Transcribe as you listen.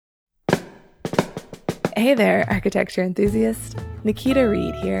Hey there, architecture enthusiast. Nikita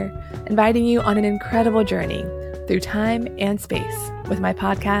Reed here, inviting you on an incredible journey through time and space with my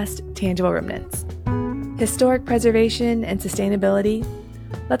podcast, Tangible Remnants. Historic preservation and sustainability?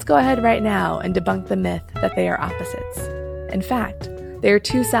 Let's go ahead right now and debunk the myth that they are opposites. In fact, they are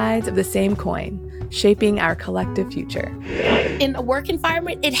two sides of the same coin, shaping our collective future. In a work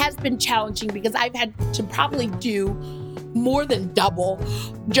environment, it has been challenging because I've had to probably do more than double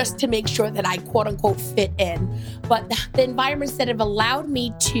just to make sure that I quote unquote fit in. But the environments that have allowed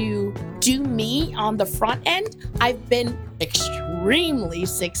me to do me on the front end, I've been extremely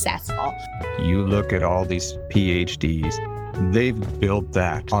successful. You look at all these PhDs, they've built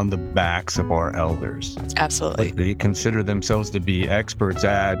that on the backs of our elders. Absolutely. What they consider themselves to be experts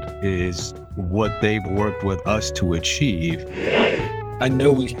at is what they've worked with us to achieve. I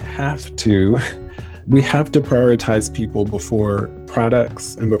know we have to prioritize people before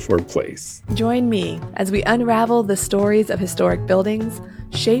products and before place. Join me as we unravel the stories of historic buildings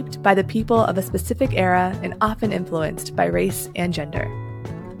shaped by the people of a specific era and often influenced by race and gender.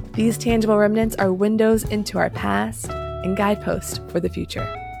 These tangible remnants are windows into our past and guideposts for the future.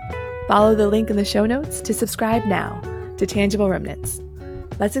 Follow the link in the show notes to subscribe now to Tangible Remnants.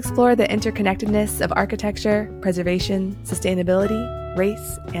 Let's explore the interconnectedness of architecture, preservation, sustainability,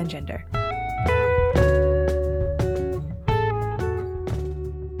 race, and gender.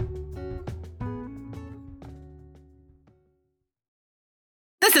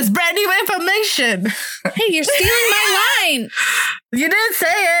 This is brand new information. Hey, you're stealing my line. You didn't say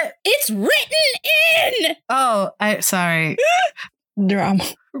it. It's written in. Oh, sorry. Drama.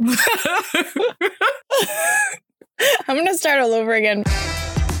 I'm going to start all over again.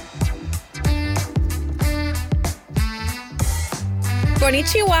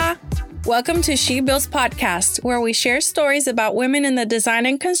 Konnichiwa. Welcome to She Builds Podcast, where we share stories about women in the design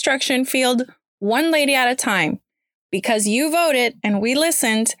and construction field, one lady at a time. Because you voted and we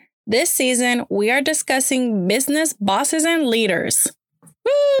listened, this season we are discussing business bosses and leaders.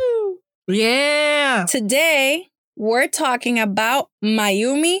 Woo! Yeah! Today, we're talking about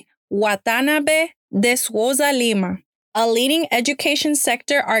Mayumi Watanabe de Souza Lima, a leading education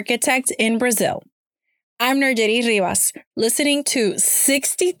sector architect in Brazil. I'm Nergeri Rivas, listening to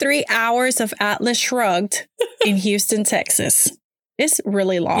 63 hours of Atlas Shrugged in Houston, Texas. It's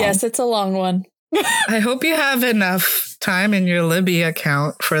really long. Yes, it's a long one. I hope you have enough time in your Libby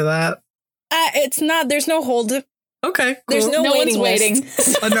account for that. It's not. There's no hold. Okay, cool. There's no one's waiting.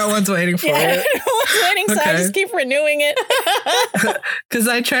 Oh, no one's waiting for it. No one's waiting, so I just keep renewing it. Because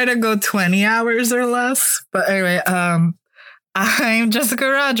I try to go 20 hours or less. But anyway, I'm Jessica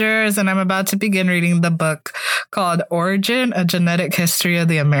Rogers, and I'm about to begin reading the book called Origin, A Genetic History of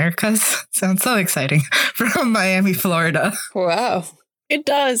the Americas. Sounds so exciting. From Miami, Florida. Wow. It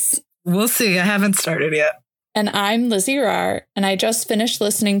does. We'll see. I haven't started yet. And I'm Lizzie Rar, and I just finished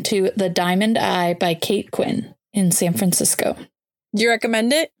listening to The Diamond Eye by Kate Quinn in San Francisco. Do you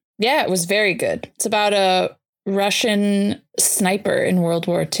recommend it? Yeah, it was very good. It's about a Russian sniper in World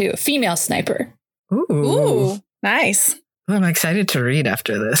War II, a female sniper. Ooh, nice. Well, I'm excited to read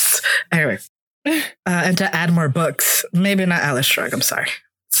after this. Anyway, and to add more books. Maybe not Atlas Shrugged. I'm sorry.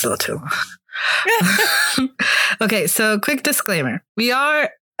 It's still too long. Okay, so quick disclaimer. We are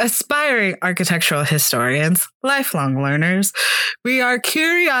aspiring architectural historians, lifelong learners. We are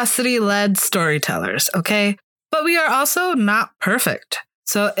curiosity-led storytellers, okay? But we are also not perfect.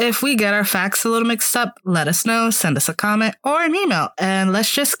 So if we get our facts a little mixed up, let us know, send us a comment or an email, and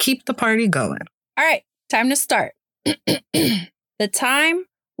let's just keep the party going. All right, time to start. The time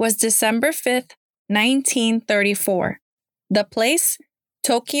was December 5th, 1934. The place,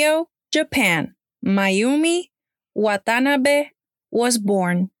 Tokyo, Japan. Mayumi Watanabe was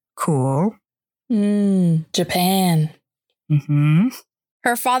born. Cool. Japan. Mm-hmm.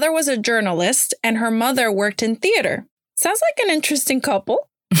 Her father was a journalist and her mother worked in theater. Sounds like an interesting couple.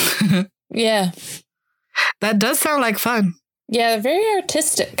 Yeah. That does sound like fun. Yeah, very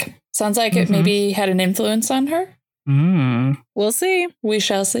artistic. Sounds like it maybe had an influence on her. We'll see. We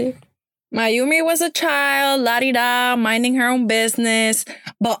shall see. Mayumi was a child, la-di-da, minding her own business.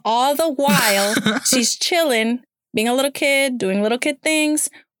 But all the while, she's chilling, being a little kid, doing little kid things,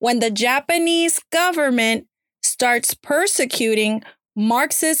 when the Japanese government starts persecuting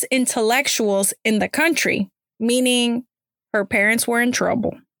Marxist intellectuals in the country, meaning her parents were in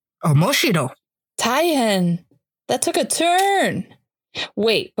trouble. Oh, Moshido. Taihen. That took a turn.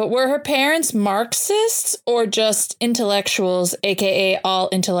 Wait, but were her parents Marxists or just intellectuals, aka all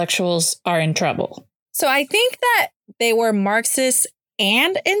intellectuals are in trouble? So I think that they were Marxists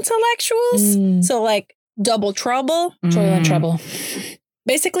and intellectuals. So like double trouble. Toil and trouble.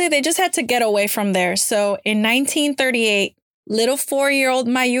 Basically, they just had to get away from there. So in 1938, little 4-year-old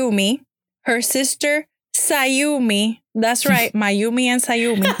Mayumi, her sister Sayumi, that's right, Mayumi and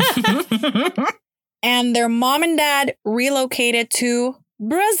Sayumi, and their mom and dad relocated to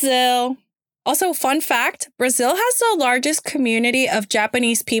Brazil. Also, fun fact, Brazil has the largest community of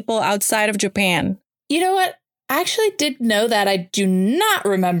Japanese people outside of Japan. You know what? I actually did know that. I do not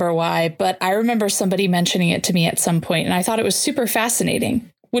remember why, but I remember somebody mentioning it to me at some point, and I thought it was super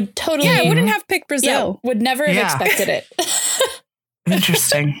fascinating. Would totally... Yeah, I wouldn't have picked Brazil. Yeah, would never have expected it.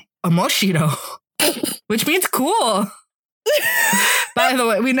 Interesting. Amoshiro, which means cool. By the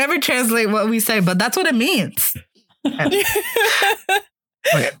way, we never translate what we say, but that's what it means. Okay.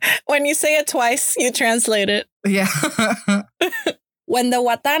 When you say it twice, you translate it. Yeah. When the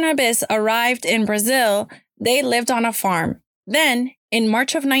Watanabes arrived in Brazil, they lived on a farm. Then, in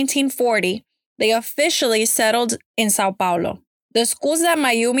March of 1940, they officially settled in Sao Paulo. The schools that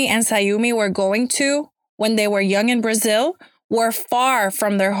Mayumi and Sayumi were going to when they were young in Brazil were far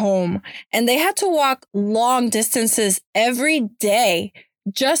from their home, and they had to walk long distances every day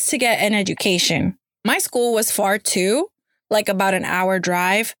just to get an education. My school was far too, like about an hour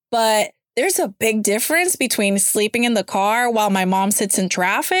drive, but there's a big difference between sleeping in the car while my mom sits in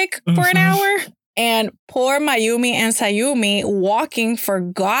traffic for an hour and poor Mayumi and Sayumi walking for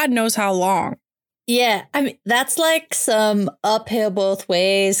God knows how long. Yeah, I mean, that's like some uphill both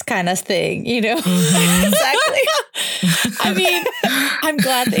ways kind of thing, you know? Exactly. I mean, I'm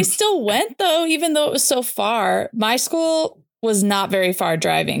glad they still went, though, even though it was so far. My school was not very far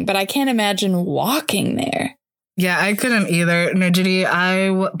driving, but I can't imagine walking there. Yeah, I couldn't either.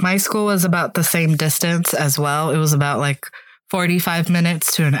 Nujiri, my school was about the same distance as well. It was about like 45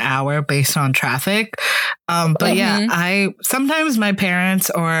 minutes to an hour based on traffic. But yeah, sometimes my parents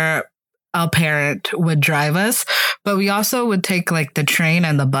or a parent would drive us, but we also would take like the train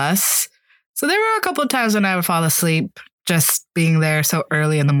and the bus. So there were a couple of times when I would fall asleep just being there so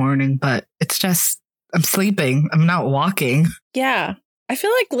early in the morning, but it's just, I'm sleeping. I'm not walking. Yeah. I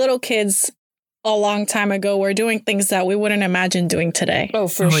feel like little kids a long time ago were doing things that we wouldn't imagine doing today. Oh,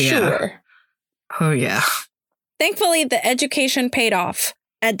 for sure. Yeah. Oh, yeah. Thankfully, the education paid off.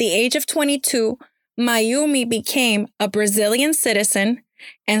 At the age of 22, Mayumi became a Brazilian citizen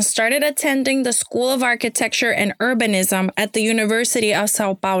and started attending the School of Architecture and Urbanism at the University of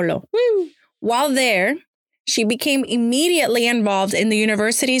Sao Paulo. Woo! While there, she became immediately involved in the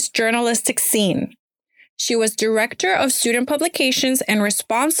university's journalistic scene. She was director of student publications and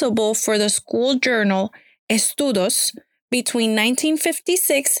responsible for the school journal Estudos between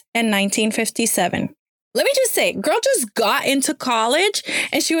 1956 and 1957. Let me just say, girl just got into college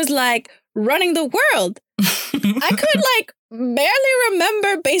and she was like running the world. I could like barely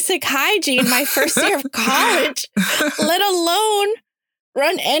remember basic hygiene my first year of college, let alone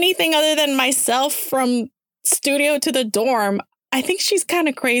run anything other than myself from studio to the dorm. I think she's kind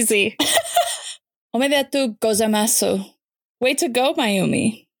of crazy. Omedetou gozaimasu. Way to go,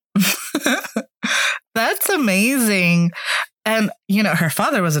 Mayumi. That's amazing. And, you know, her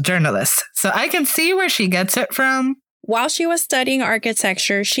father was a journalist, so I can see where she gets it from. While she was studying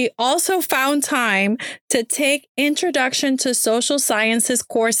architecture, she also found time to take Introduction to Social Sciences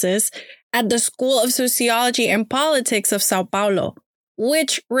courses at the School of Sociology and Politics of Sao Paulo,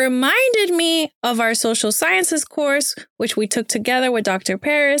 which reminded me of our social sciences course, which we took together with Dr.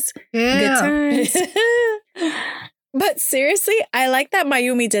 Paris. Yeah. Good times. But seriously, I like that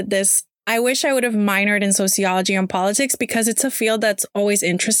Mayumi did this. I wish I would have minored in sociology and politics because it's a field that's always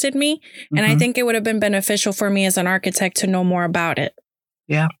interested me. And I think it would have been beneficial for me as an architect to know more about it.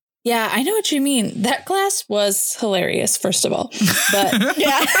 Yeah. Yeah, I know what you mean. That class was hilarious, first of all. But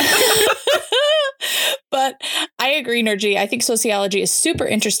yeah. But I agree, Nurji. I think sociology is super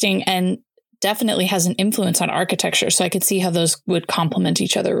interesting and definitely has an influence on architecture. So I could see how those would complement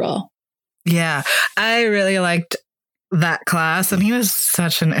each other well. Yeah, I really liked that class, and he was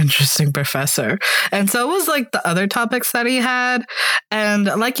such an interesting professor. And so it was like the other topics that he had. And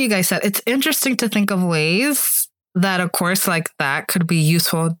like you guys said, it's interesting to think of ways that a course like that could be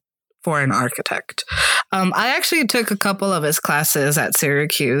useful for an architect. I actually took a couple of his classes at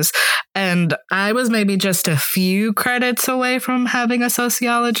Syracuse, and I was maybe just a few credits away from having a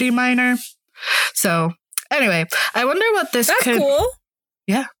sociology minor. So anyway, I wonder what this That's could... cool.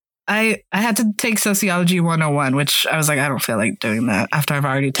 Yeah. I had to take Sociology 101, which I was like, I don't feel like doing that after I've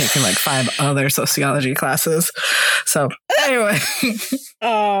already taken like 5 other sociology classes. So anyway,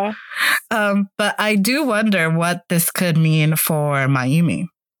 but I do wonder what this could mean for Mayumi.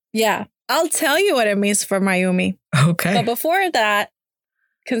 Yeah, I'll tell you what it means for Mayumi. Okay. But before that,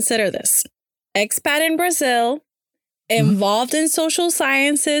 consider this. Expat in Brazil, involved in social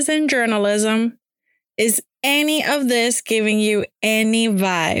sciences and journalism. Is any of this giving you any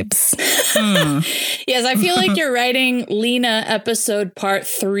vibes? Yes, I feel like you're writing Lena episode part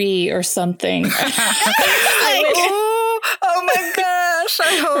 3 or something. Oh my gosh.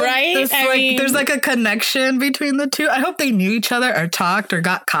 I hope Right? there's like a connection between the two. I hope they knew each other or talked or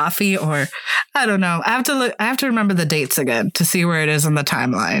got coffee or I don't know. I have to remember the dates again to see where it is in the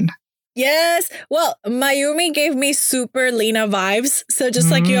timeline. Yes. Well, Mayumi gave me super Lena vibes. So just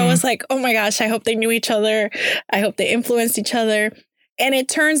like you, I was like, oh my gosh, I hope they knew each other. I hope they influenced each other. And it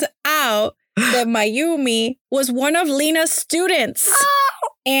turns out that Mayumi was one of Lena's students.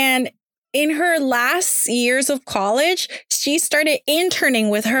 And in her last years of college, she started interning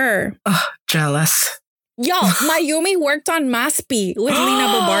with her. Oh, jealous. Y'all, Mayumi worked on Maspi with Lena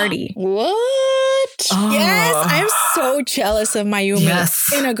Bobardi. What? Yes, I'm so jealous of Mayumi.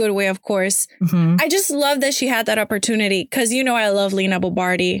 Yes. In a good way, of course. I just love that she had that opportunity because you know I love Lena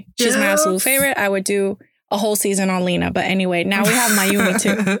Bobardi. She's my absolute favorite. I would do a whole season on Lena. But anyway, now we have Mayumi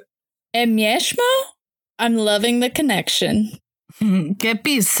too. And Mieshmo? I'm loving the connection. Que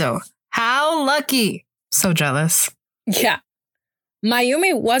piso. How lucky. So jealous. Yeah.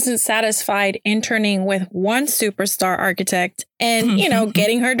 Mayumi wasn't satisfied interning with one superstar architect and, you know,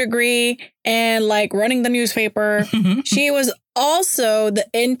 getting her degree and like running the newspaper. She was also the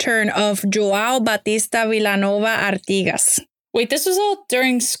intern of Joao Batista Villanova Artigas. Wait, this was all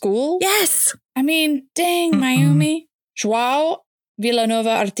during school? Yes. I mean, dang, Mayumi. Joao Villanova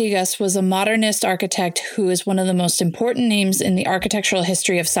Artigas was a modernist architect who is one of the most important names in the architectural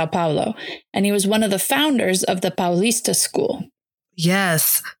history of Sao Paulo, and he was one of the founders of the Paulista School.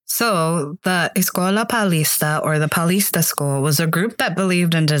 Yes. So the Escola Paulista or the Paulista School was a group that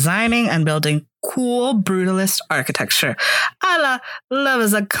believed in designing and building cool brutalist architecture. A la Love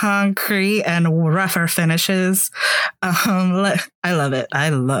is a Concrete and rougher finishes. I love it. I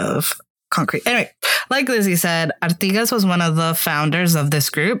love concrete. Anyway, like Lizzie said, Artigas was one of the founders of this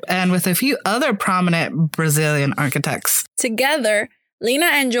group and with a few other prominent Brazilian architects. Together, Lena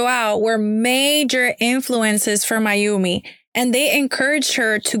and Joao were major influences for Mayumi, and they encouraged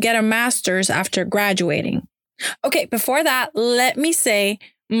her to get a master's after graduating. Okay, before that, let me say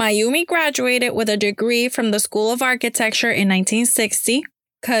Mayumi graduated with a degree from the School of Architecture in 1960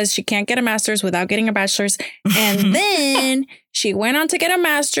 because she can't get a master's without getting a bachelor's. And then she went on to get a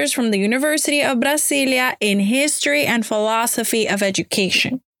master's from the University of Brasilia in History and Philosophy of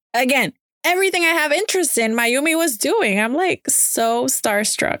Education. Again, everything I have interest in, Mayumi was doing. I'm like so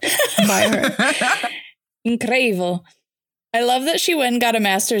starstruck by her. Incredible. I love that she went and got a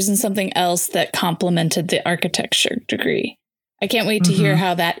master's in something else that complemented the architecture degree. I can't wait to hear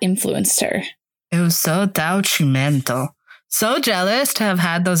how that influenced her. It was so documental. So jealous to have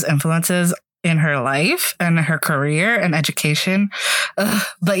had those influences in her life and her career and education.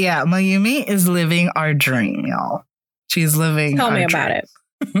 But yeah, Mayumi is living our dream, y'all. She's living Tell our me dream. about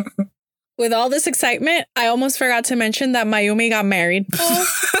it. With all this excitement, I almost forgot to mention that Mayumi got married. Oh,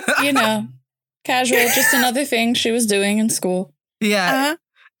 you know, casual, just another thing she was doing in school. Yeah.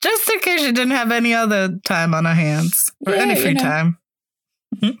 Just in case she didn't have any other time on her hands or any free time.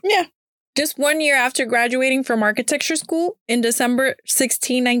 Yeah. Just 1 year after graduating from architecture school in December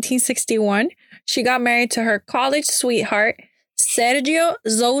 16, 1961, she got married to her college sweetheart, Sergio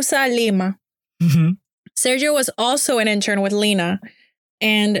Sousa Lima. Sergio was also an intern with Lena,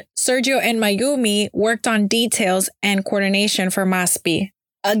 and Sergio and Mayumi worked on details and coordination for Maspi.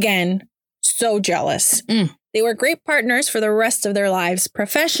 Again, so jealous. They were great partners for the rest of their lives,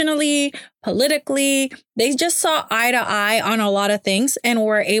 professionally, politically. They just saw eye to eye on a lot of things and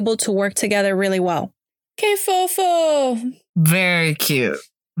were able to work together really well. Que fofo. Very cute.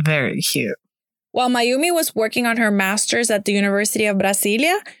 Very cute. While Mayumi was working on her master's at the University of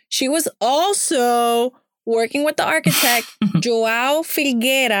Brasilia, she was also working with the architect Joao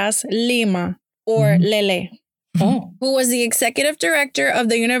Figueiras Lima, or Lele, who was the executive director of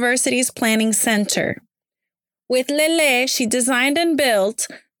the university's planning center. With Lele, she designed and built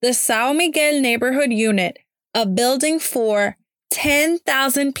the São Miguel Neighborhood Unit, a building for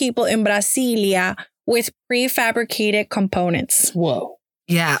 10,000 people in Brasilia with prefabricated components. Whoa.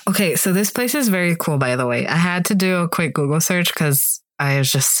 Yeah. Okay. So this place is very cool, by the way. I had to do a quick Google search because I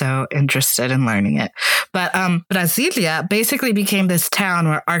was just so interested in learning it. But Brasilia basically became this town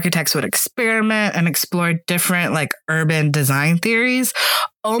where architects would experiment and explore different like urban design theories,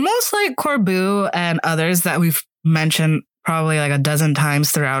 almost like Corbu and others that we've mentioned probably like a dozen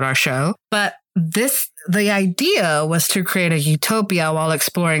times throughout our show. But the idea was to create a utopia while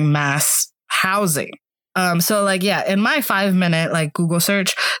exploring mass housing. So like, yeah, in my 5-minute like Google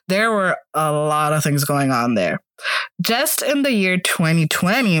search, there were a lot of things going on there. Just in the year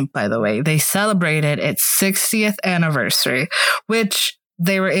 2020, by the way, they celebrated its 60th anniversary, which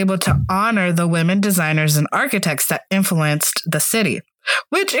they were able to honor the women designers and architects that influenced the city,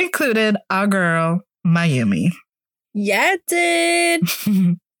 which included our girl, Mayumi. Yeah, it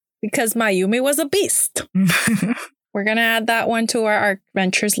did. Because Mayumi was a beast. We're going to add that one to our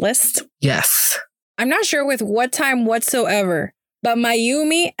adventures list. Yes. I'm not sure with what time whatsoever, but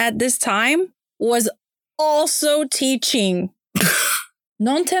Mayumi at this time was also teaching.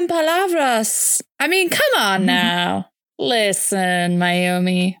 Non ten palabras. I mean, come on now. Listen,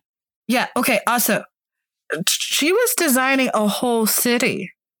 Mayumi. Yeah, okay. Also, she was designing a whole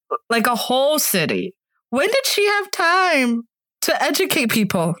city. Like a whole city. When did she have time to educate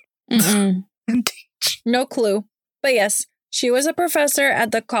people and teach? No clue. But yes, she was a professor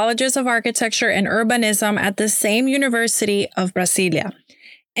at the Colleges of Architecture and Urbanism at the same University of Brasilia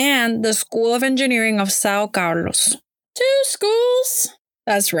and the School of Engineering of São Carlos. 2 schools?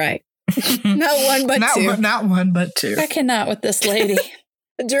 That's right. Not one, but two. Not one, but two. I cannot with this lady.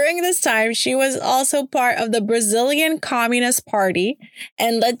 During this time, she was also part of the Brazilian Communist Party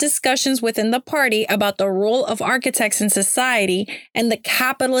and led discussions within the party about the role of architects in society and the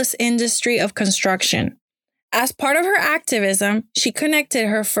capitalist industry of construction. As part of her activism, she connected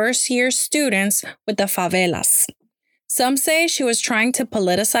her first-year students with the favelas. Some say she was trying to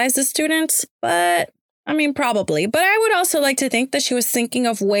politicize the students, probably. But I would also like to think that she was thinking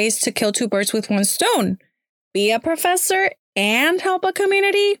of ways to kill 2 birds with 1 stone. Be a professor and help a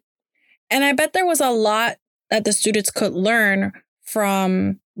community. And I bet there was a lot that the students could learn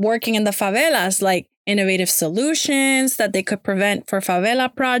from working in the favelas, like innovative solutions that they could prevent for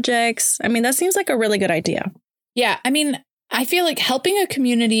favela projects. I mean, that seems like a really good idea. Yeah, I mean, I feel like helping a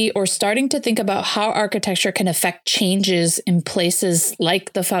community or starting to think about how architecture can affect changes in places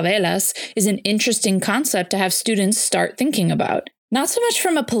like the favelas is an interesting concept to have students start thinking about. Not so much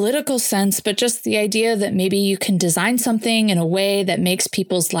from a political sense, but just the idea that maybe you can design something in a way that makes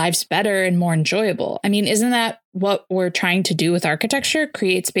people's lives better and more enjoyable. I mean, isn't that what we're trying to do with architecture?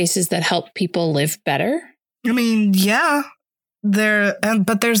 Create spaces that help people live better? I mean, yeah.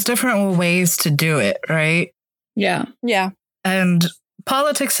 But there's different ways to do it, right? Yeah. Yeah. And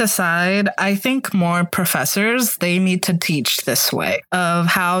politics aside, I think more professors, they need to teach this way of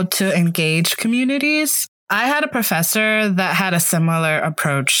how to engage communities. I had a professor that had a similar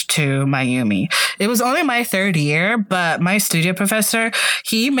approach to Mayumi. It was only my 3rd year, but my studio professor,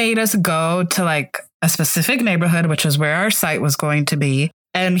 he made us go to like a specific neighborhood, which is where our site was going to be.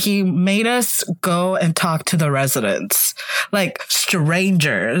 And he made us go and talk to the residents, like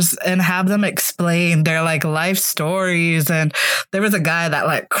strangers, and have them explain their like life stories. And there was a guy that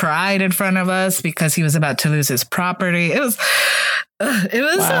like cried in front of us because he was about to lose his property. It was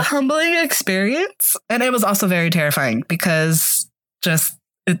wow. A humbling experience. And it was also very terrifying because just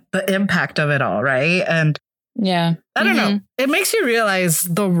the impact of it all, right? And yeah, I don't know. It makes you realize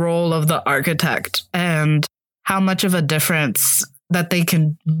the role of the architect and how much of a difference that they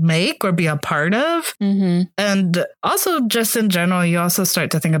can make or be a part of. And also just in general, you also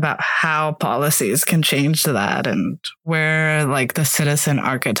start to think about how policies can change that and where like the citizen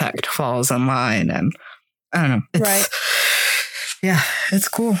architect falls in line. And I don't know. Right. Yeah, it's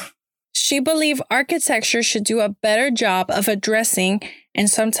cool. She believed architecture should do a better job of addressing and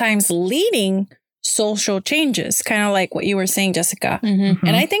sometimes leading social changes, kind of like what you were saying, Jessica.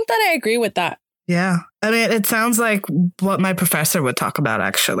 And I think that I agree with that. Yeah. I mean, it sounds like what my professor would talk about,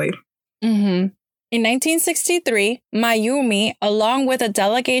 actually. In 1963, Mayumi, along with a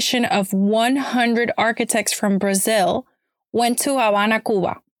delegation of 100 architects from Brazil, went to Havana,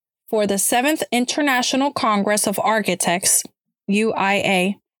 Cuba, for the 7th International Congress of Architects,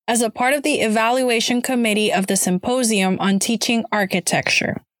 UIA, as a part of the evaluation committee of the Symposium on Teaching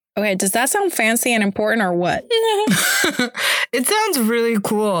Architecture. Okay, does that sound fancy and important or what? It sounds really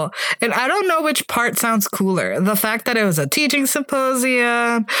cool. And I don't know which part sounds cooler. The fact that it was a teaching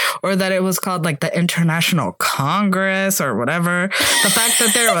symposium or that it was called like the International Congress or whatever. The fact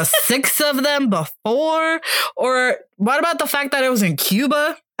that there was 6 of them before. Or what about the fact that it was in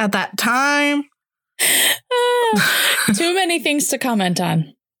Cuba at that time? Too many things to comment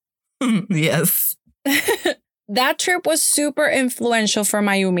on. Yes. That trip was super influential for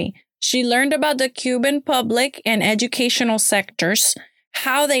Mayumi. She learned about the Cuban public and educational sectors,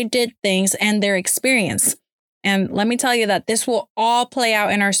 how they did things, and their experience. And let me tell you that this will all play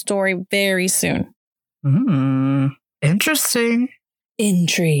out in our story very soon. Interesting.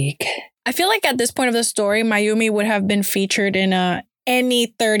 Intrigue. I feel like at this point of the story, Mayumi would have been featured in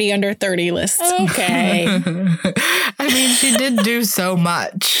any 30 under 30 list. Okay. I mean, she did do so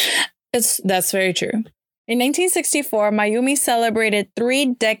much. That's very true. In 1964, Mayumi celebrated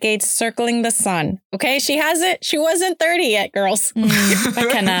 3 decades circling the sun. Okay, she has it. She wasn't 30 yet, girls. I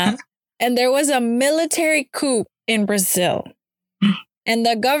cannot. And there was a military coup in Brazil. And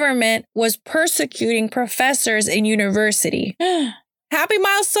the government was persecuting professors in university. Happy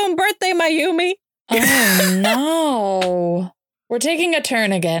milestone birthday, Mayumi. Oh, no. We're taking a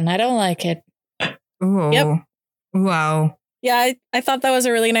turn again. I don't like it. Ooh. Yep. Wow. Yeah, I thought that was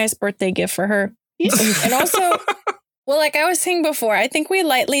a really nice birthday gift for her. And also, well, like I was saying before, I think we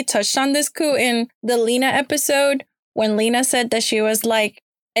lightly touched on this coup in the Lena episode when Lena said that she was like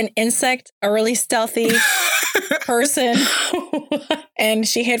an insect, a really stealthy person, and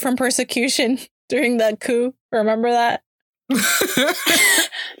she hid from persecution during the coup. Remember that?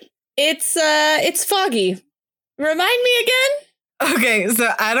 It's foggy. Remind me again? Okay, so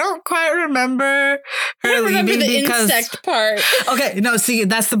I don't quite remember her remember leaving the because insect part. Okay, no, see,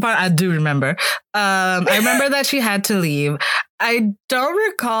 that's the part I do remember. I remember that she had to leave. I don't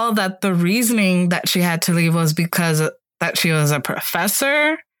recall that the reasoning that she had to leave was because that she was a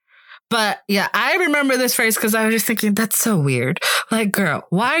professor. But yeah, I remember this phrase because I was just thinking, that's so weird. Like, girl,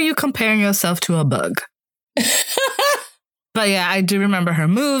 why are you comparing yourself to a bug? But yeah, I do remember her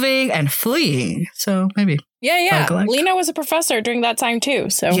moving and fleeing. So maybe. Yeah. Bug-like. Lena was a professor during that time too.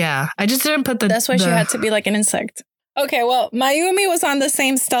 So Yeah, I just didn't put the... that's why she had to be like an insect. Okay, well, Mayumi was on the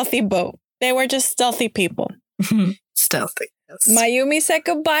same stealthy boat. They were just stealthy people. Stealthy. Yes. Mayumi said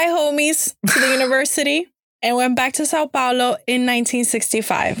goodbye, homies, to the university and went back to Sao Paulo in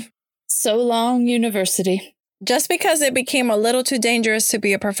 1965. So long, university. Just because it became a little too dangerous to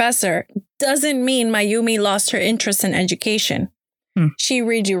be a professor doesn't mean Mayumi lost her interest in education. She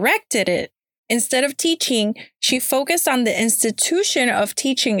redirected it. Instead of teaching, she focused on the institution of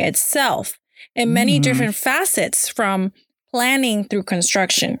teaching itself in many different facets, from planning through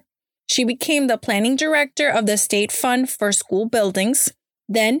construction. She became the planning director of the State Fund for School Buildings.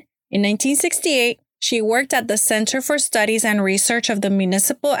 Then, in 1968, she worked at the Center for Studies and Research of the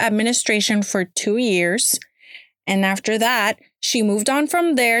Municipal Administration for 2 years. And after that, she moved on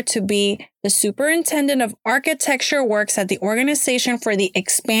from there to be the superintendent of architecture works at the Organization for the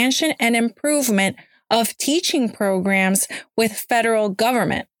Expansion and Improvement of Teaching Programs with federal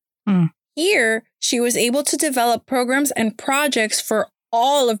government. Here, she was able to develop programs and projects for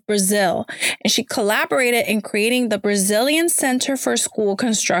all of Brazil, and she collaborated in creating the Brazilian Center for School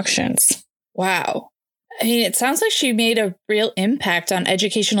Constructions. Wow. I mean, it sounds like she made a real impact on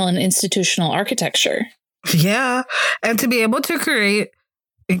educational and institutional architecture. Yeah. And to be able to create,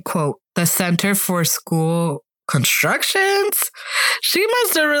 in quote, the Center for School Constructions, she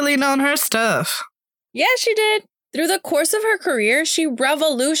must have really known her stuff. Yeah, she did. Through the course of her career, she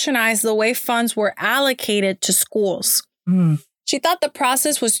revolutionized the way funds were allocated to schools. She thought the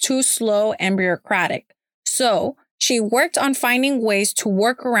process was too slow and bureaucratic. So she worked on finding ways to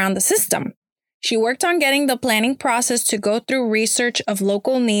work around the system. She worked on getting the planning process to go through research of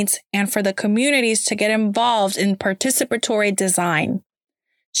local needs and for the communities to get involved in participatory design.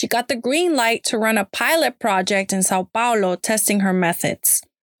 She got the green light to run a pilot project in Sao Paulo testing her methods.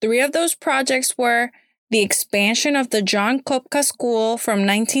 3 of those projects were the expansion of the John Kopka School from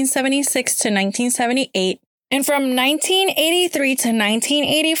 1976 to 1978, and from 1983 to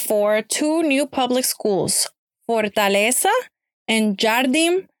 1984, 2 new public schools, Fortaleza and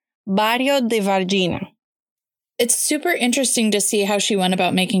Jardim Barrio de Varginha. It's super interesting to see how she went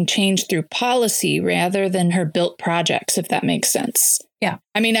about making change through policy rather than her built projects, if that makes sense. Yeah.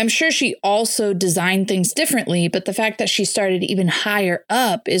 I mean, I'm sure she also designed things differently, but the fact that she started even higher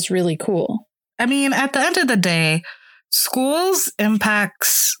up is really cool. I mean, at the end of the day, schools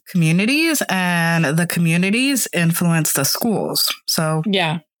impacts communities and the communities influence the schools. So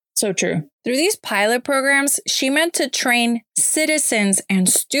yeah, so true. Through these pilot programs, she meant to train citizens and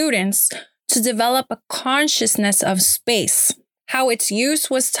students to develop a consciousness of space, how its use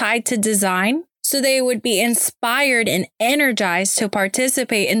was tied to design, so they would be inspired and energized to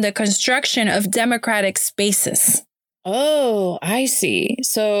participate in the construction of democratic spaces. Oh, I see.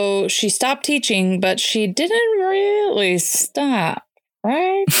 So she stopped teaching, but she didn't really stop,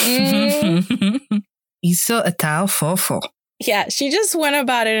 right? Hizo a tal fofo. Yeah, she just went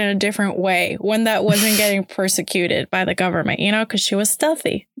about it in a different way, one that wasn't getting persecuted by the government, you know, because she was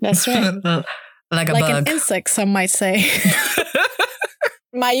stealthy. That's right. Like a like bug. an insect, some might say.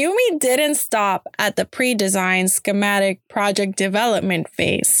 Mayumi didn't stop at the pre-design schematic project development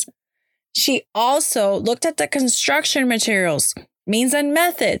phase. She also looked at the construction materials, means and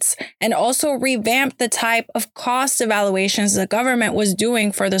methods, and also revamped the type of cost evaluations the government was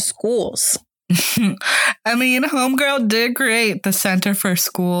doing for the schools. I mean, Homegirl did create the Center for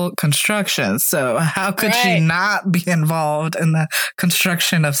School Construction, so how could she not be involved in the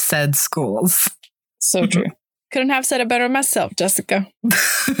construction of said schools? So true. Couldn't have said it better myself, Jessica.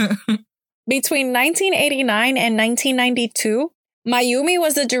 Between 1989 and 1992, Mayumi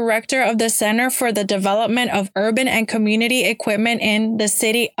was the director of the Center for the Development of Urban and Community Equipment in the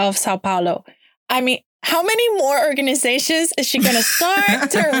city of Sao Paulo. I mean, how many more organizations is she going to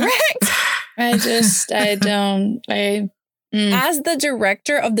start to erect? As the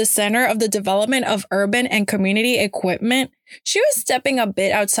director of the Center of the Development of Urban and Community Equipment, she was stepping a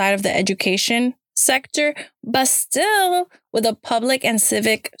bit outside of the education sector, but still with a public and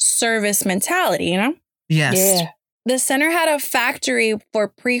civic service mentality, you know? Yes. Yeah. The center had a factory for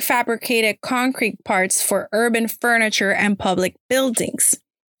prefabricated concrete parts for urban furniture and public buildings.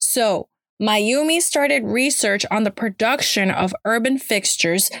 So, Mayumi started research on the production of urban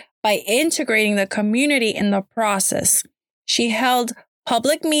fixtures by integrating the community in the process. She held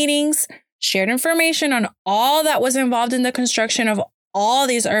public meetings, shared information on all that was involved in the construction of all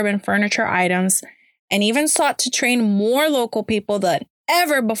these urban furniture items, and even sought to train more local people than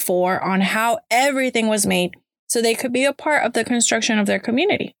ever before on how everything was made so they could be a part of the construction of their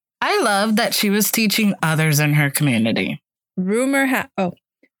community. I love that she was teaching others in her community. Rumor has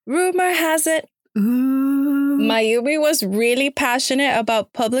it, Mayumi was really passionate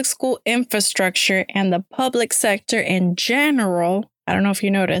about public school infrastructure and the public sector in general. I don't know if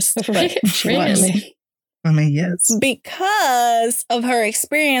you noticed, but she was. I mean, yes. Because of her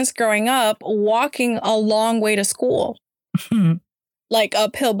experience growing up walking a long way to school. Like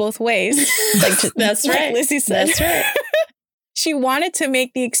uphill both ways. That's right. Like Lizzie said. That's right. She wanted to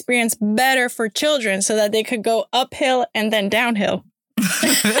make the experience better for children so that they could go uphill and then downhill.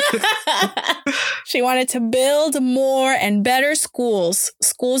 She wanted to build more and better schools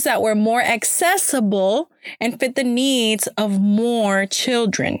that were more accessible and fit the needs of more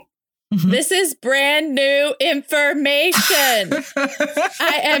children. This is brand new information.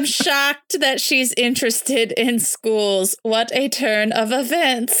 I am shocked that she's interested in schools. What a turn of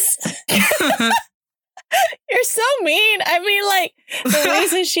events. You're so mean. I mean, like, the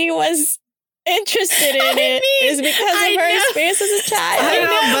reason she was interested in it is because of her experience as a child. I know,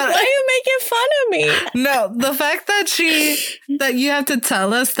 but why are you making fun of me? No, the fact that you have to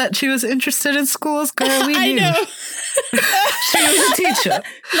tell us that she was interested in schools, girl, we knew. I know. She was a teacher.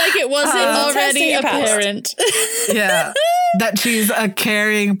 Like it wasn't already apparent. Yeah. That she's a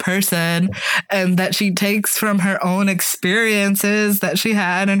caring person and that she takes from her own experiences that she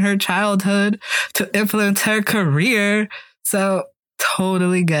had in her childhood to influence her career. So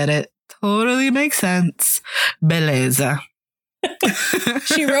totally get it. Totally makes sense. Beleza.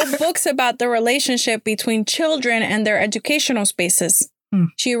 She wrote books about the relationship between children and their educational spaces.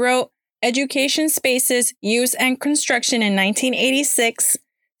 She wrote Education Spaces, Use and Construction in 1986,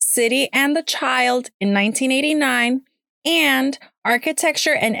 City and the Child in 1989, and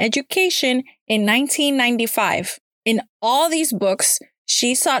Architecture and Education in 1995. In all these books,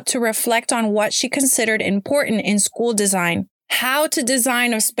 she sought to reflect on what she considered important in school design. How to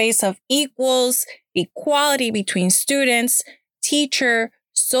design a space of equals, equality between students, teacher,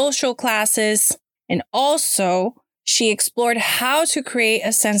 social classes, and also she explored how to create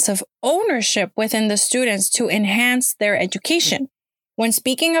a sense of ownership within the students to enhance their education. When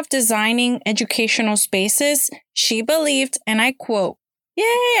speaking of designing educational spaces, she believed, and I quote, "Yay,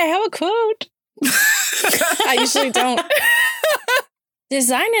 I have a quote." I usually don't.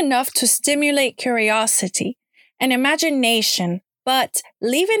 Design enough to stimulate curiosity and imagination, but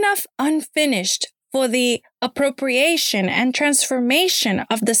leave enough unfinished for the appropriation and transformation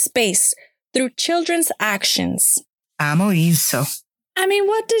of the space through children's actions. Amo isso. I mean,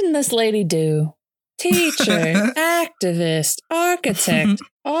 what didn't this lady do? Teacher, activist, architect,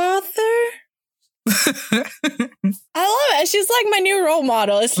 author? I love it. She's like my new role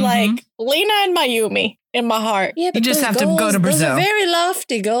model. It's like Lena and Mayumi in my heart. Yeah, but You just those have to go to goals, Brazil. Those are very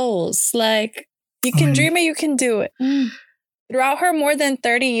lofty goals. Like, You can dream it, you can do it. Throughout her more than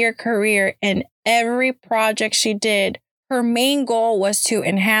 30-year career and every project she did, her main goal was to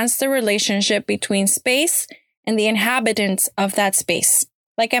enhance the relationship between space and the inhabitants of that space.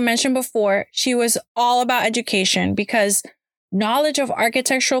 Like I mentioned before, she was all about education because knowledge of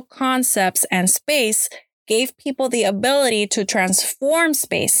architectural concepts and space gave people the ability to transform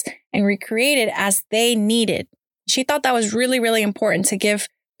space and recreate it as they needed. She thought that was really, really important to give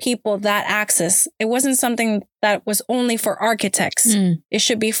people that access. It wasn't something that was only for architects. It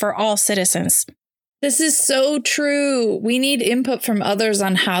should be for all citizens. this is so true. We need input from others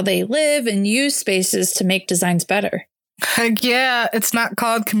on how they live and use spaces to make designs better. Heck yeah, it's not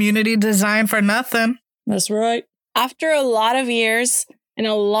called community design for nothing. That's right. After a lot of years and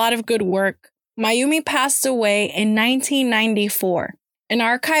a lot of good work, Mayumi passed away in 1994. An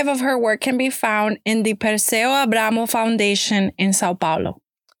archive of her work can be found in the Perseo Abramo Foundation in Sao Paulo.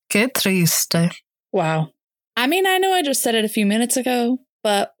 Qué triste. Wow. I mean, I know I just said it a few minutes ago,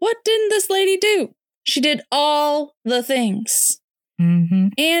 but what didn't this lady do? She did all the things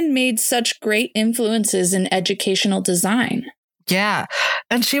and made such great influences in educational design. Yeah.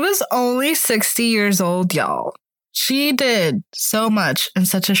 And she was only 60 years old, y'all. She did so much in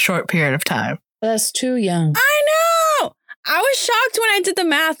such a short period of time. That's too young. I know! I was shocked when I did the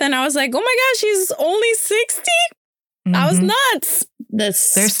math and I was like, oh my gosh, she's only 60? That was nuts. There's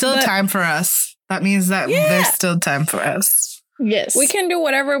still time for us. That means that there's still time for us. Yes. We can do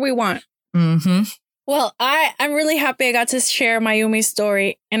whatever we want. Well, I'm really happy I got to share Mayumi's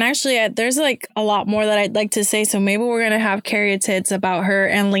story. And actually, there's like a lot more that I'd like to say. So maybe we're going to have caryatids about her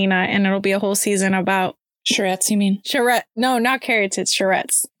and Lena. And it'll be a whole season about... Charrettes, you mean? Charrette. No, not caryatids,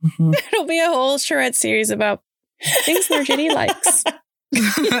 charrettes. It'll be a whole charrette series about things Nurjity likes. You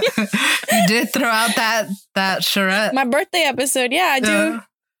did throw out that charrette. My birthday episode. Yeah, I do.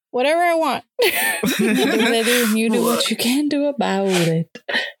 Whatever I want. You do what you can do about it.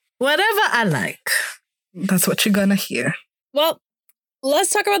 Whatever I like. That's what you're gonna hear. Well,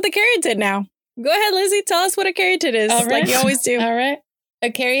 let's talk about the caryatid now. Go ahead, Lizzie. Tell us what a caryatid is, like you always do. All right. A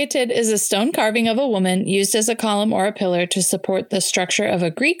caryatid is a stone carving of a woman used as a column or a pillar to support the structure of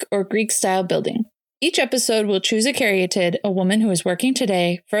a Greek or Greek-style building. Each episode will choose a caryatid, a woman who is working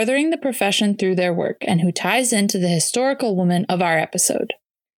today, furthering the profession through their work, and who ties into the historical woman of our episode.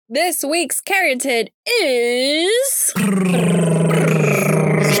 This week's caryatid is...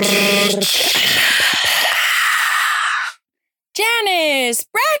 Janice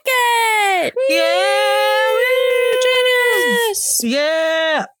Brackett! Yeah! Janice!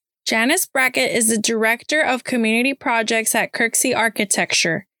 Yeah! Janice Brackett is the Director of Community Projects at Kirksey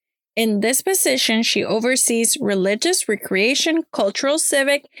Architecture. In this position, she oversees religious, recreation, cultural,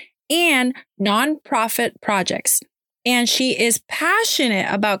 civic, and nonprofit projects. And she is passionate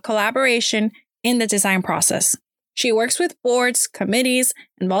about collaboration in the design process. She works with boards, committees,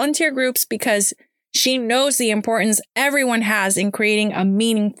 and volunteer groups because she knows the importance everyone has in creating a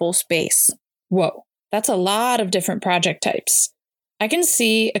meaningful space. Whoa, that's a lot of different project types. I can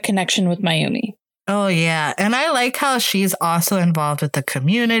see a connection with Mayumi. Oh, yeah. And I like how she's also involved with the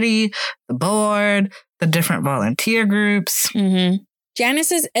community, the board, the different volunteer groups.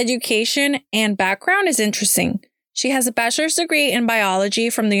 Janice's education and background is interesting. She has a bachelor's degree in biology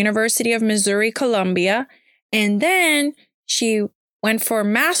from the University of Missouri, Columbia, and then she went for a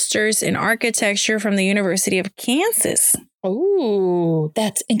master's in architecture from the University of Kansas. Ooh,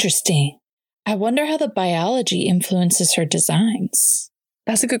 that's interesting. I wonder how the biology influences her designs.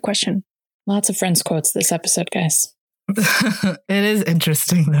 That's a good question. Lots of Friends quotes this episode, guys. It is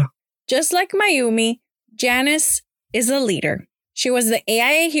interesting, though. Just like Mayumi, Janice is a leader. She was the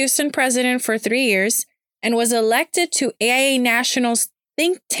AIA Houston president for 3 years and was elected to AIA National's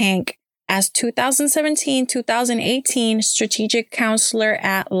think tank as 2017-2018 Strategic Counselor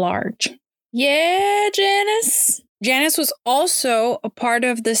at Large. Yeah, Janice. Janice was also a part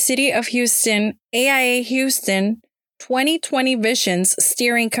of the City of Houston, AIA Houston 2020 Visions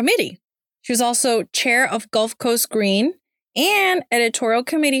Steering Committee. She was also chair of Gulf Coast Green and editorial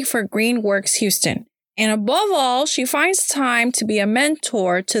committee for Green Works Houston. And above all, she finds time to be a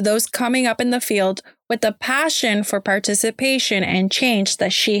mentor to those coming up in the field with the passion for participation and change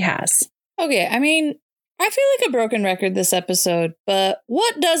that she has. Okay, I mean, I feel like a broken record this episode, but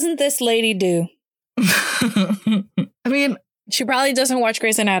what doesn't this lady do? I mean, she probably doesn't watch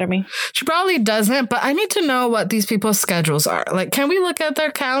Grey's Anatomy. She probably doesn't, but I need to know what these people's schedules are. Like, can we look at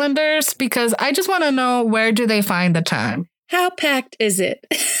their calendars? Because I just want to know, where do they find the time? How packed is it?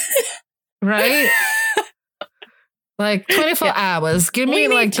 Right? Like 24 hours. Give me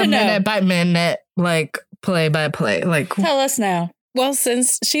like the minute by minute, like play by play. Like, tell us now. Well,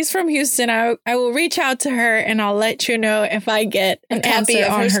 since she's from Houston, I will reach out to her and I'll let you know if I get an copy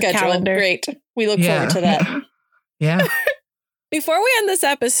of her schedule. Calendar. Great. We look forward to that. Yeah. Before we end this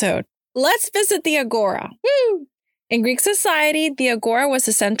episode, let's visit the Agora. Woo! In Greek society, the Agora was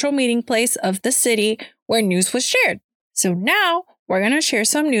the central meeting place of the city where news was shared. So now we're going to share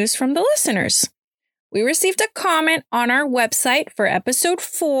some news from the listeners. We received a comment on our website for episode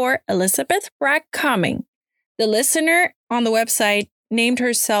 4, Elizabeth Bragg Cumming. The listener on the website named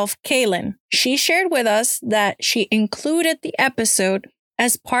herself Kaylin. She shared with us that she included the episode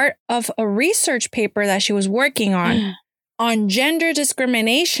as part of a research paper that she was working on on gender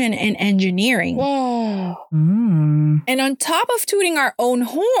discrimination in engineering. Whoa. And on top of tooting our own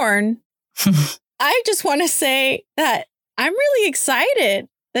horn, I just want to say that I'm really excited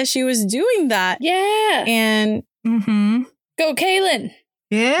that she was doing that. Yeah. And Go, Kaylin.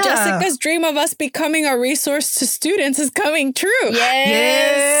 Yeah. Jessica's dream of us becoming a resource to students is coming true.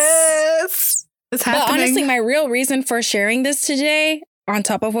 Yes. It's happening. But honestly, my real reason for sharing this today, on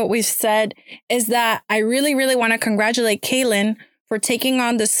top of what we've said, is that I really, really want to congratulate Kaylin for taking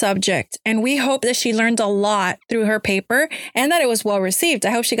on this subject. And we hope that she learned a lot through her paper and that it was well received.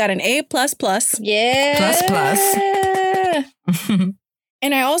 I hope she got an A++. Yeah. Plus.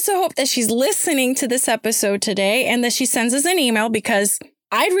 And I also hope that she's listening to this episode today and that she sends us an email because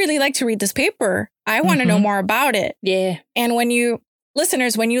I'd really like to read this paper. I want to know more about it. Yeah. And when you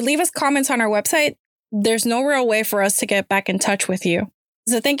leave us comments on our website, there's no real way for us to get back in touch with you.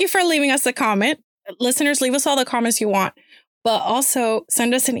 So thank you for leaving us a comment. Listeners, leave us all the comments you want, but also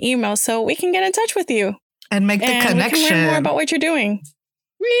send us an email so we can get in touch with you. And make the connection. We can learn more about what you're doing.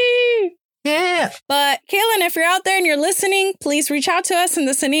 Whee! Yeah. But Kaylin, if you're out there and you're listening, please reach out to us, send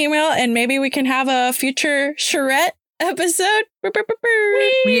us an email, and maybe we can have a future charrette episode.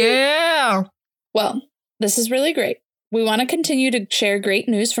 Yeah. Well, this is really great. We want to continue to share great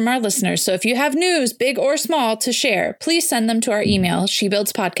news from our listeners. So if you have news, big or small, to share, please send them to our email,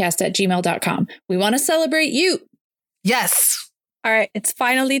 shebuildspodcast@gmail.com. We want to celebrate you. Yes. All right, it's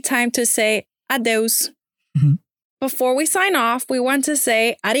finally time to say adios. Before we sign off, we want to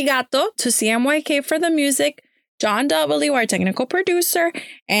say arigato to CMYK for the music, John W., our technical producer,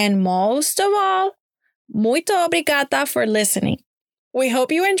 and most of all, muito obrigada for listening. We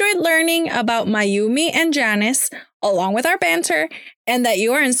hope you enjoyed learning about Mayumi and Janice, along with our banter, and that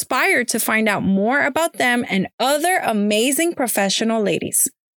you are inspired to find out more about them and other amazing professional ladies.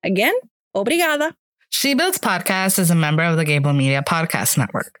 Again, obrigada. She Builds Podcast is a member of the Gable Media Podcast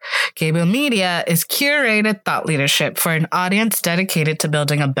Network. Gable Media is curated thought leadership for an audience dedicated to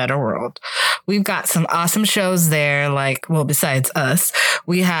building a better world. We've got some awesome shows there, like, well, besides us,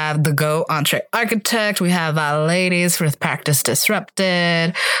 we have the Go Entre Architect, we have our ladies with Practice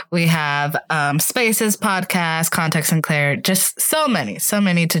Disrupted, we have Spaces Podcast, Context and Clarity, just so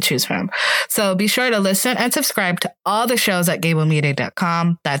many to choose from. So be sure to listen and subscribe to all the shows at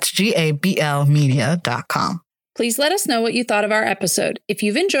gablemedia.com. That's GABL Media.com. Please let us know what you thought of our episode. If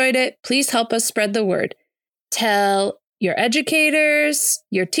you've enjoyed it, please help us spread the word. Tell your educators,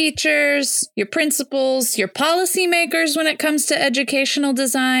 your teachers, your principals, your policymakers when it comes to educational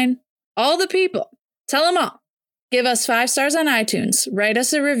design, all the people. Tell them all. Give us 5 stars on iTunes. Write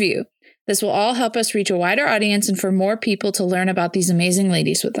us a review. This will all help us reach a wider audience and for more people to learn about these amazing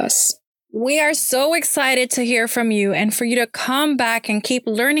ladies with us. We are so excited to hear from you and for you to come back and keep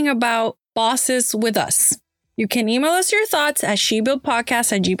learning about bosses with us. You can email us your thoughts at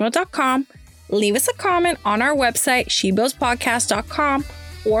shebuildpodcast@gmail.com, leave us a comment on our website, shebuildspodcast.com,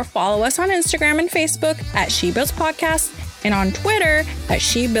 or follow us on Instagram and Facebook at shebuildspodcast and on Twitter at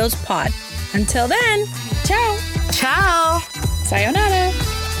shebuildspod. Until then, ciao. Ciao. Sayonara.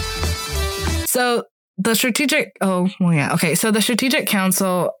 So the strategic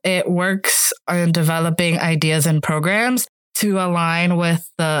council, it works on developing ideas and programs to align with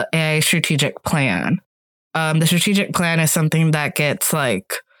the AI strategic plan. The strategic plan is something that gets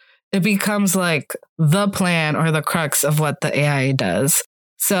it becomes like the plan or the crux of what the AI does.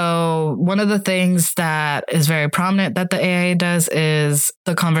 So one of the things that is very prominent that the AI does is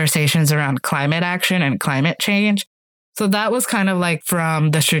the conversations around climate action and climate change. So that was kind of like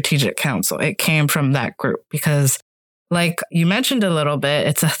from the strategic council. It came from that group because, like you mentioned a little bit,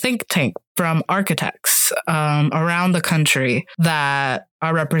 it's a think tank from architects around the country that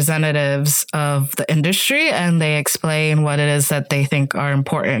are representatives of the industry, and they explain what it is that they think are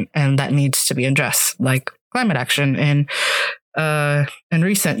important and that needs to be addressed, like climate action in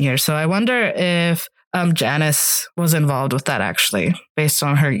recent years. So I wonder if Janice was involved with that actually, based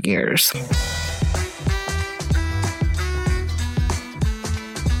on her years.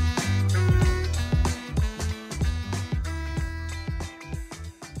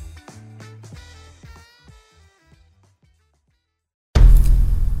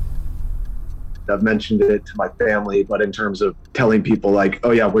 I've mentioned it to my family, but in terms of telling people like,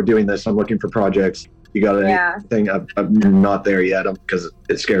 oh yeah, we're doing this, I'm looking for projects, you got anything? I'm not there yet because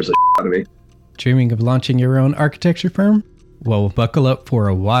it scares the out of me. Dreaming of launching your own architecture firm? Well, buckle up for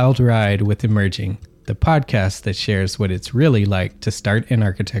a wild ride with Emerging, the podcast that shares what it's really like to start an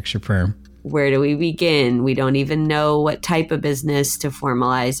architecture firm. Where do we begin? We don't even know what type of business to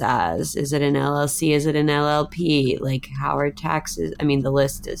formalize as. Is it an LLC? Is it an LLP? Like, how are taxes? I mean, the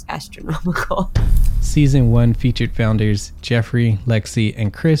list is astronomical. Season 1 featured founders Jeffrey, Lexi,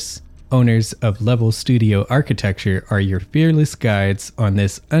 and Chris, owners of Level Studio Architecture, are your fearless guides on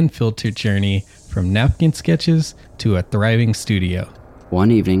this unfiltered journey from napkin sketches to a thriving studio.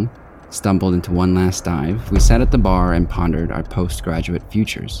 One evening, stumbled into one last dive, we sat at the bar and pondered our postgraduate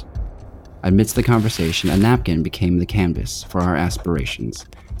futures. Amidst the conversation, a napkin became the canvas for our aspirations,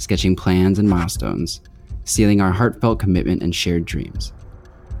 sketching plans and milestones, sealing our heartfelt commitment and shared dreams.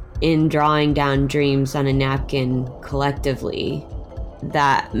 In drawing down dreams on a napkin collectively,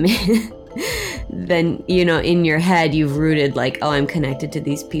 that then, you know, in your head, you've rooted like, oh, I'm connected to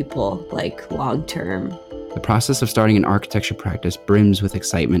these people, like long term. The process of starting an architecture practice brims with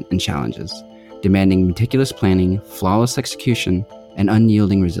excitement and challenges, demanding meticulous planning, flawless execution, and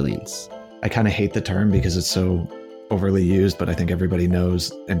unyielding resilience. I kind of hate the term because it's so overly used, but I think everybody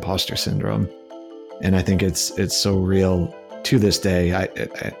knows imposter syndrome. And I think it's so real to this day. I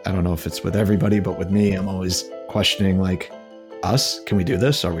don't know if it's with everybody, but with me, I'm always questioning, like, us? Can we do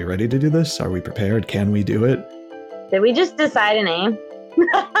this? Are we ready to do this? Are we prepared? Can we do it? Did we just decide a name?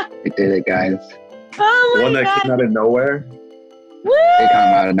 We did it, guys. Oh my One God. that came out of nowhere. Woo! It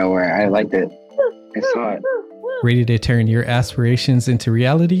came out of nowhere. I liked it. I saw it. Ready to turn your aspirations into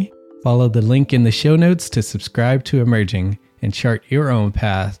reality? Follow the link in the show notes to subscribe to Emerging and chart your own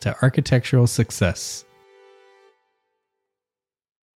path to architectural success.